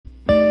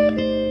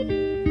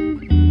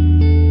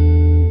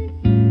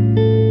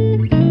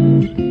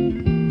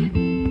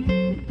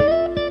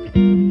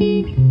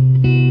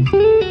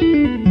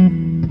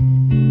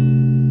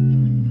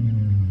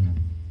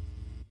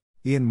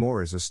Ian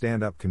Moore is a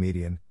stand-up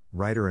comedian,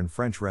 writer and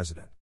French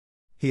resident.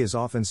 He is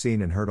often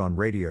seen and heard on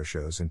radio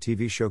shows and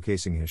TV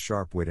showcasing his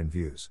sharp wit and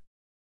views.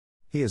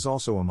 He is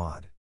also a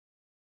mod.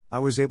 I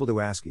was able to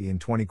ask Ian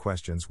 20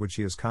 questions which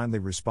he has kindly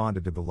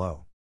responded to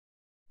below.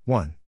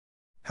 1.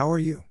 How are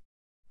you?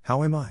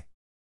 How am I?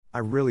 I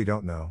really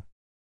don't know.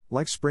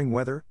 Like spring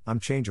weather, I'm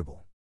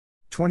changeable.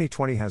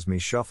 2020 has me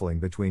shuffling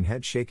between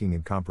head shaking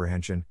and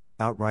comprehension,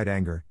 outright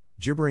anger,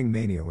 gibbering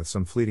mania with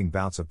some fleeting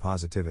bouts of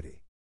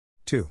positivity.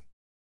 2.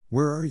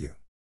 Where are you?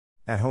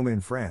 At home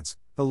in France,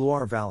 the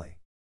Loire Valley.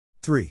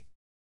 3.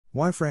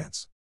 Why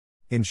France?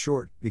 In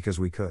short, because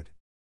we could.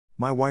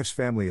 My wife's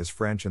family is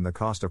French and the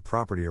cost of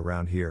property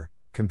around here,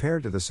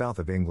 compared to the south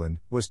of England,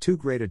 was too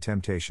great a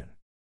temptation.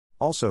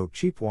 Also,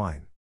 cheap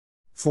wine.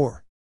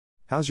 4.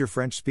 How's your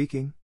French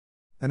speaking?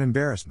 An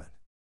embarrassment.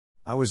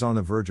 I was on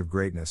the verge of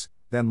greatness,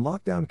 then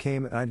lockdown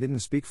came and I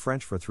didn't speak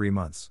French for 3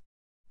 months.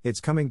 It's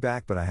coming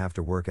back but I have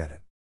to work at it.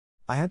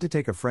 I had to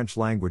take a French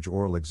language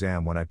oral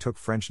exam when I took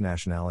French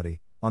nationality.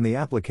 On the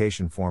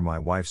application form my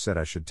wife said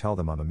I should tell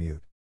them I'm a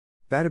mute.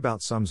 That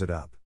about sums it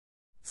up.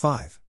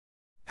 5.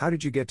 How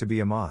did you get to be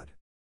a mod?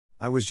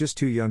 I was just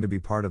too young to be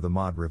part of the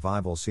mod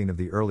revival scene of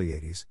the early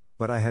 80s,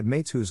 but I had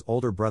mates whose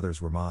older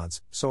brothers were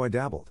mods, so I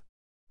dabbled.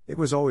 It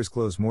was always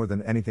clothes more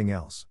than anything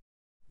else.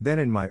 Then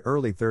in my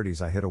early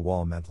 30s I hit a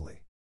wall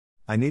mentally.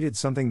 I needed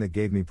something that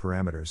gave me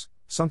parameters,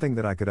 something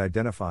that I could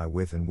identify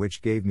with and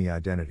which gave me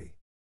identity.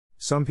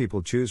 Some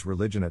people choose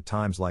religion at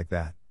times like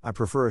that. I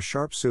prefer a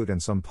sharp suit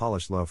and some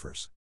polished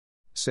loafers.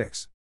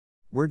 6.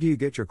 Where do you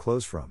get your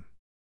clothes from?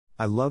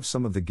 I love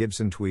some of the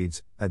Gibson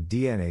tweeds, a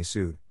DNA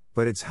suit,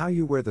 but it's how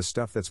you wear the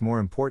stuff that's more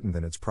important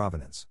than its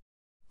provenance.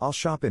 I'll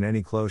shop in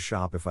any clothes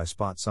shop if I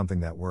spot something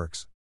that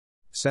works.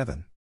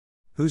 7.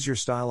 Who's your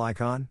style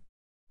icon?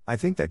 I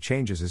think that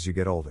changes as you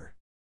get older.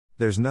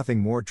 There's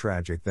nothing more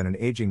tragic than an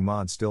aging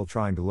mod still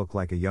trying to look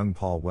like a young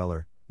Paul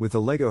Weller, with a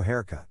Lego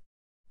haircut.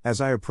 As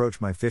I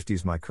approach my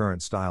 50s my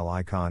current style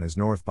icon is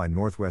North by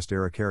Northwest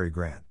era Cary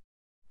Grant.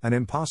 An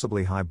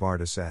impossibly high bar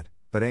to set,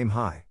 but aim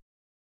high.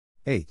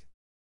 8.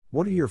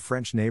 What do your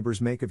French neighbors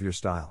make of your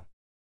style?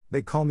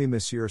 They call me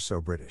Monsieur,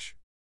 so British.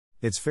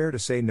 It's fair to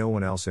say no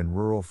one else in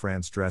rural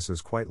France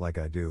dresses quite like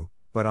I do,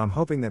 but I'm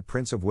hoping that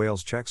Prince of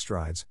Wales check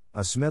strides,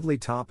 a Smedley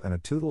top and a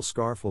Tootle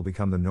scarf will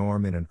become the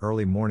norm in an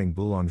early morning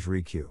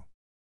boulangerie queue.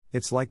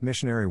 It's like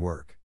missionary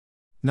work.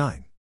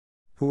 9.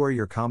 Who are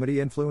your comedy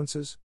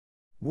influences?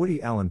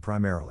 Woody Allen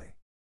primarily.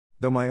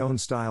 Though my own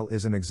style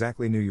isn't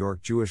exactly New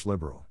York Jewish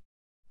liberal.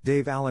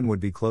 Dave Allen would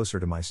be closer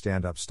to my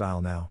stand-up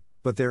style now,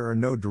 but there are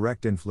no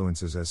direct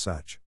influences as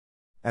such.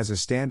 As a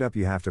stand-up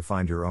you have to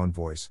find your own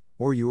voice,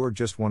 or you are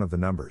just one of the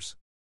numbers.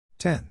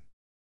 10.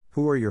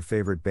 Who are your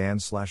favorite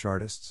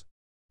bands/artists?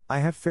 I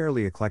have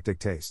fairly eclectic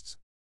tastes.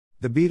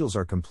 The Beatles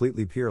are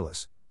completely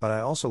peerless, but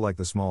I also like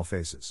the Small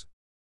Faces.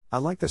 I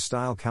like the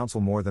Style Council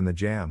more than the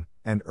Jam,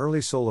 and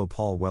early solo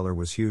Paul Weller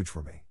was huge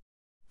for me.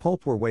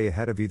 Pulp were way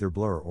ahead of either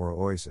Blur or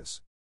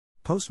Oasis.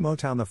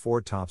 Post-Motown the Four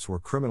Tops were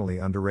criminally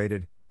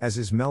underrated, as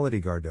is Melody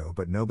Gardot,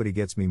 but nobody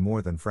gets me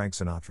more than Frank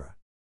Sinatra.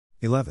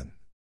 11.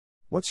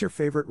 What's your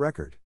favorite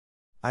record?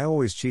 I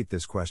always cheat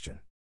this question.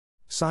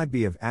 Side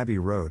B of Abbey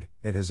Road,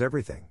 it has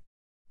everything.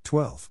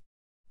 12.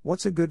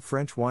 What's a good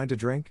French wine to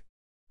drink?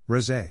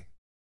 Rosé.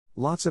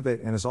 Lots of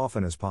it and as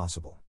often as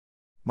possible.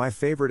 My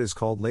favorite is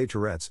called Les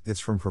Tourettes,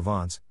 it's from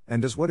Provence,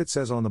 and does what it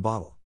says on the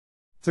bottle.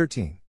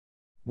 13.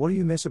 What do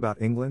you miss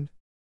about England?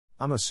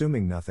 I'm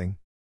assuming nothing.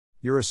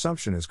 Your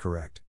assumption is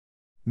correct.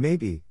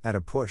 Maybe, at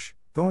a push,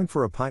 going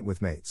for a pint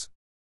with mates.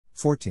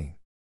 14.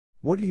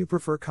 What do you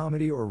prefer,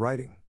 comedy or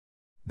writing?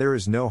 There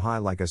is no high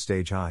like a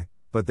stage high,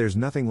 but there's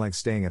nothing like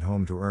staying at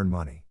home to earn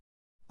money.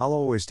 I'll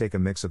always take a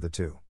mix of the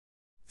two.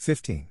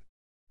 15.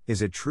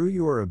 Is it true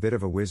you are a bit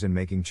of a whiz in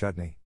making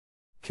chutney?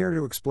 Care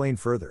to explain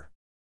further?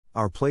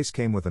 Our place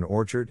came with an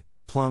orchard,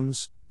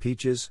 plums,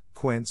 peaches,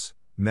 quince,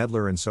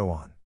 medlar and so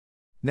on.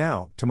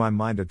 Now, to my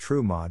mind a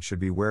true mod should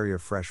be wary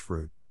of fresh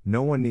fruit.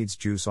 No one needs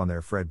juice on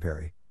their Fred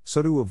Perry,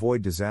 so to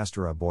avoid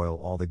disaster I boil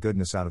all the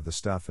goodness out of the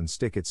stuff and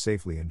stick it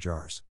safely in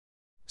jars.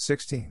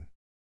 16.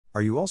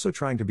 Are you also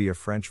trying to be a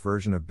French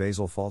version of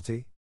Basil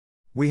Fawlty?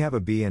 We have a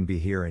B&B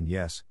here and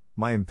yes,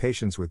 my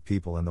impatience with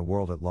people and the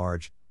world at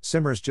large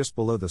simmers just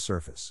below the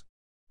surface.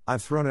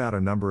 I've thrown out a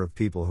number of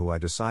people who I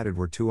decided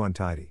were too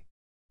untidy.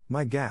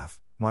 My gaffe,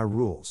 my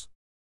rules.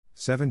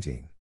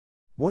 17.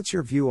 What's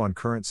your view on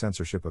current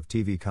censorship of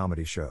TV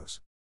comedy shows?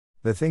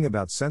 The thing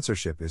about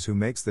censorship is who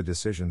makes the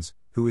decisions,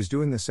 who is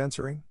doing the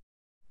censoring?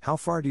 How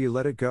far do you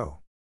let it go?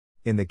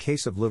 In the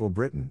case of Little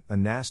Britain, a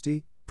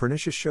nasty,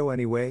 pernicious show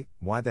anyway,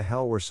 why the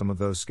hell were some of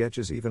those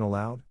sketches even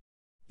allowed?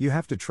 You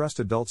have to trust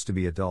adults to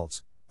be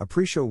adults. A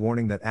pre-show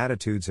warning that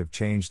attitudes have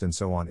changed and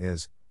so on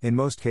is, in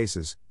most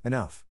cases,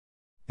 enough.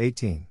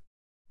 18.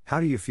 How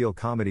do you feel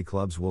comedy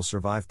clubs will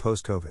survive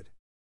post-COVID?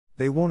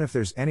 They won't if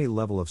there's any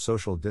level of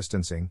social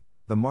distancing.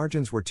 The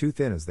margins were too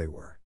thin as they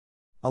were.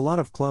 A lot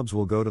of clubs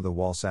will go to the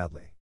wall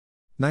sadly.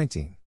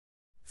 19.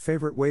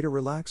 Favorite way to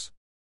relax?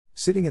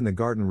 Sitting in the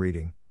garden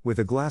reading, with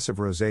a glass of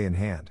rosé in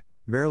hand,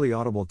 barely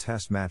audible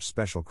test match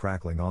special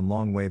crackling on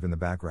long wave in the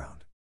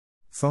background.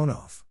 Phone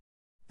off.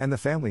 And the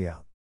family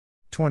out.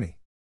 20.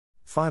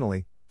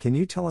 Finally, can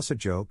you tell us a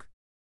joke?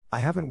 I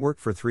haven't worked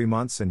for 3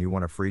 months and you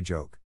want a free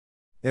joke.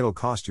 It'll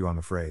cost you, I'm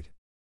afraid.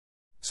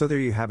 So there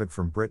you have it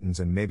from Britain's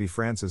and maybe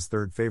France's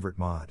third favorite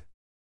mod.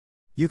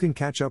 You can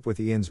catch up with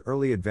Ian's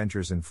early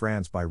adventures in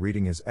France by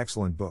reading his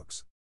excellent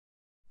books.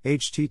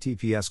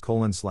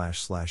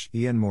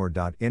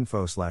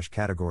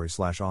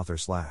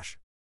 https://ianmore.info/category/author/.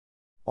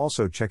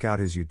 Also check out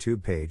his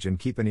YouTube page and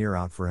keep an ear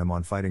out for him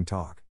on Fighting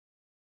Talk.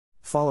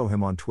 Follow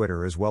him on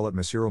Twitter as well at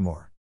Monsieur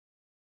More.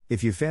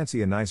 If you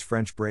fancy a nice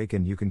French break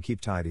and you can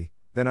keep tidy,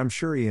 then I'm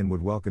sure Ian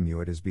would welcome you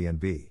at his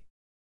B&B.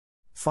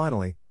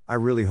 Finally, I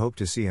really hope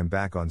to see him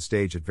back on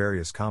stage at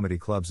various comedy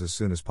clubs as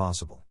soon as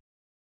possible.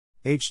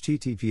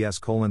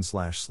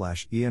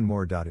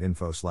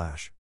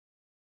 https://ianmore.info/.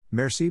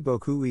 Merci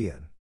beaucoup,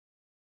 Ian.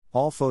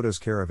 All photos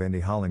care of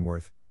Andy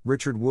Hollingworth,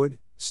 Richard Wood,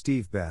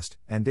 Steve Best,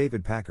 and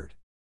David Packard.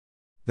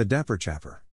 The Dapper Chapper.